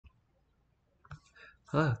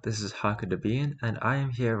Hello, this is Haku and I am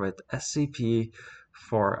here with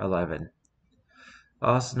SCP-411,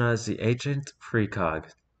 also known as the Agent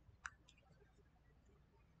Precog.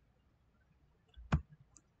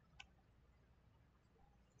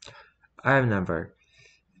 Item number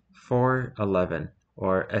 411,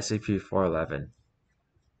 or SCP-411.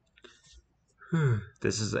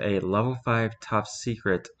 This is a Level 5 top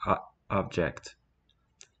secret object.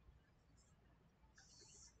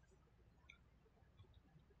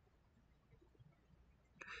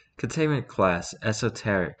 Containment Class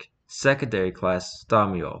Esoteric. Secondary Class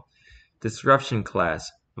Stomule. Disruption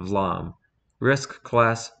Class Vlom. Risk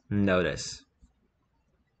Class Notice.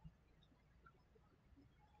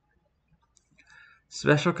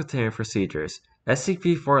 Special Containment Procedures.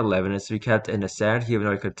 SCP-411 is to be kept in a standard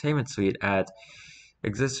humanoid containment suite at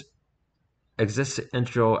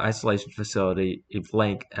Existential Isolation Facility,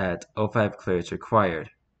 blank at O5 clearance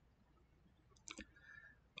required.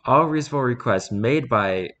 All reasonable requests made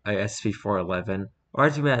by SCP-411 are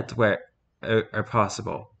to be met where are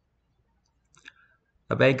possible.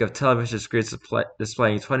 A bank of television screens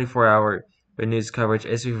displaying 24-hour news coverage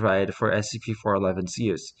is to be provided for SCP-411's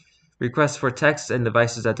use. Requests for texts and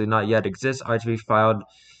devices that do not yet exist are to be filed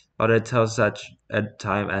until such a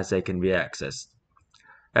time as they can be accessed.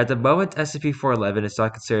 At the moment, SCP-411 is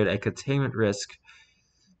not considered a containment risk.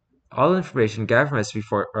 All information gathered from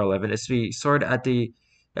SCP-411 is to be stored at the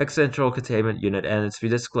Existential Containment Unit and is to be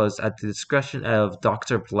disclosed at the discretion of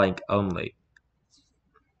Dr. Blank only.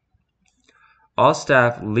 All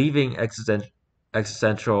staff leaving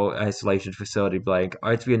Existential Isolation Facility Blank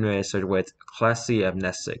are to be administered with Class C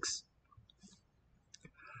amnestics.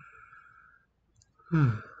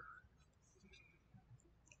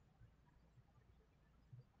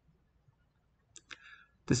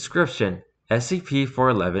 Description: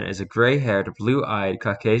 SCP-411 is a gray-haired, blue-eyed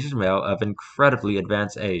Caucasian male of incredibly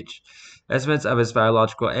advanced age. Estimates of his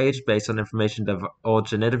biological age, based on information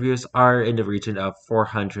divulged in interviews, are in the region of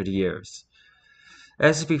 400 years.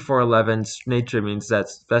 SCP-411's nature means that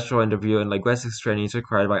special interview and linguistics training is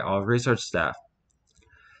required by all research staff.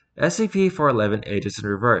 SCP-411 ages in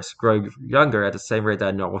reverse, growing younger at the same rate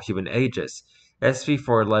that normal human ages.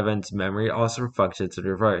 SCP-411's memory also functions in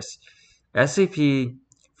reverse.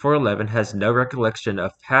 SCP-411 has no recollection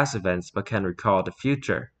of past events but can recall the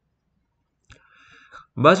future.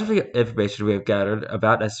 Much of the information we have gathered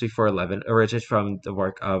about SCP-411 originates from the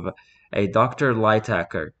work of a Dr.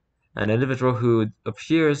 Lightacker, an individual who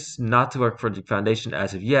appears not to work for the Foundation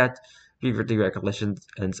as of yet, due to the recollections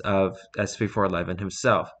of SCP-411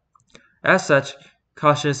 himself. As such,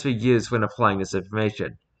 caution is to be used when applying this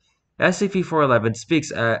information. SCP-411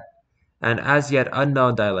 speaks an as yet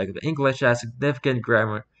unknown dialect of English that has significant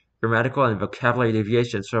grammatical and vocabulary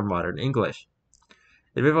deviations from modern English.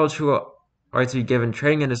 Individuals who are to be given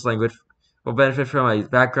training in this language will benefit from a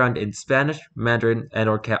background in Spanish, Mandarin,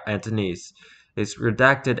 and/or Cantonese. It's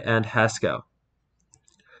redacted and Haskell.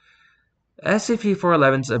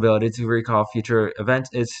 SCP-411's ability to recall future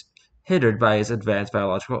events is hindered by his advanced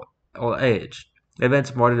biological age.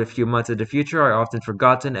 Events more than a few months in the future are often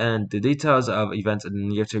forgotten, and the details of events in the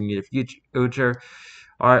near to immediate future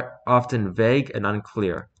are often vague and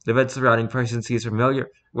unclear. The events surrounding persons he is familiar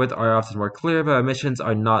with are often more clear, but omissions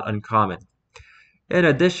are not uncommon. In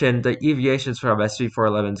addition, the deviations from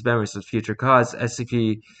SCP-411's memories of future cause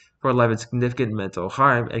SCP-411 significant mental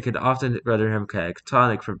harm and can often render him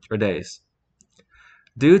catatonic for days.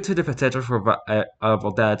 Due to the potential for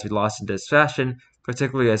valuable data to be lost in this fashion,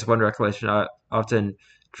 particularly as one recollection often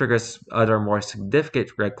triggers other more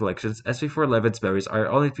significant recollections, SCP-411's memories are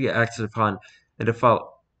only to be acted upon in the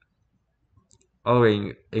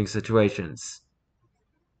following situations.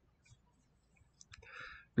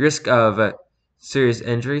 Risk of serious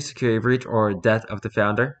injury, security breach, or death of the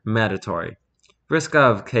founder, mandatory. Risk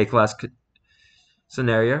of K-class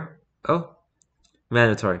scenario,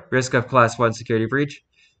 mandatory. Risk of Class 1 security breach,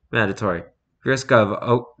 mandatory. Risk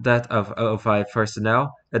of death of O5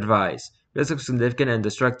 personnel, advised. Risk of significant and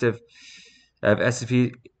destructive of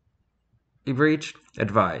SCP breach,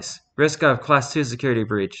 advised. Risk of Class 2 security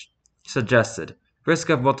breach, suggested. Risk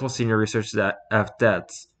of multiple senior research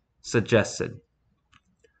deaths, suggested.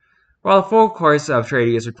 While a full course of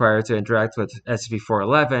training is required to interact with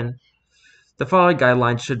SCP-411, the following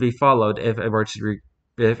guidelines should be followed if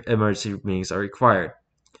emergency meetings are required.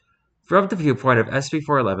 From the viewpoint of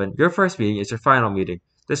SCP-411, your first meeting is your final meeting.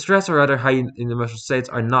 The stress or other heightened emotional states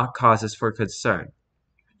are not causes for concern.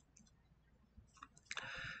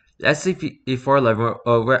 SCP-411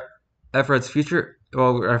 will reference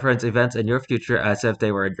events in your future as if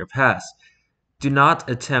they were in your past. Do not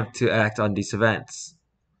attempt to act on these events.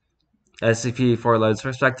 SCP-411's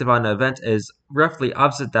perspective on the event is roughly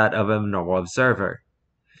opposite that of a normal observer.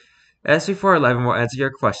 SCP-411 will answer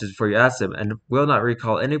your questions before you ask them and will not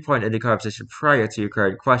recall any point in the conversation prior to your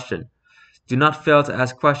current question. Do not fail to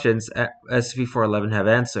ask questions SCP-411 have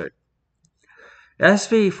answered.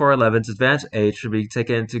 SCP-411's advanced age should be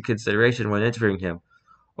taken into consideration when interviewing him.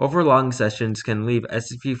 Overlong sessions can leave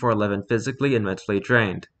SCP-411 physically and mentally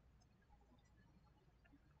drained.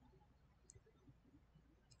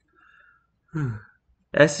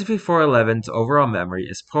 SCP-411's overall memory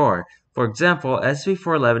is poor. For example,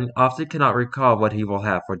 SCP-411 often cannot recall what he will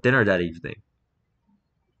have for dinner that evening.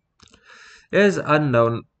 It is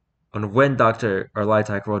unknown on when Dr.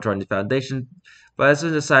 Orlytek will join the Foundation, but it has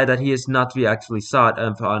been decided that he is not to be actively sought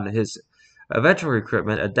upon his eventual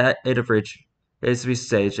recruitment. A data breach is to be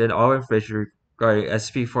staged, and all information regarding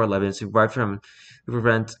SCP-411 is derived from to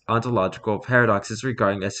prevent ontological paradoxes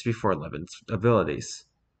regarding SCP-411's abilities.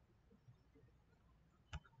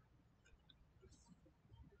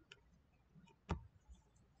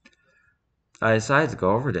 I decided to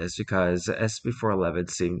go over this because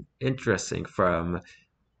SCP-411 seemed interesting from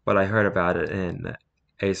what I heard about it in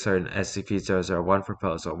a certain SCP-001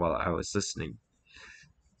 proposal while I was listening.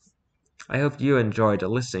 I hope you enjoyed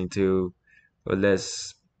listening to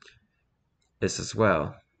this as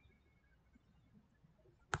well.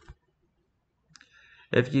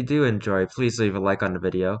 If you do enjoy, please leave a like on the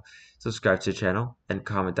video, subscribe to the channel, and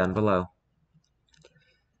comment down below.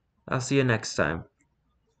 I'll see you next time.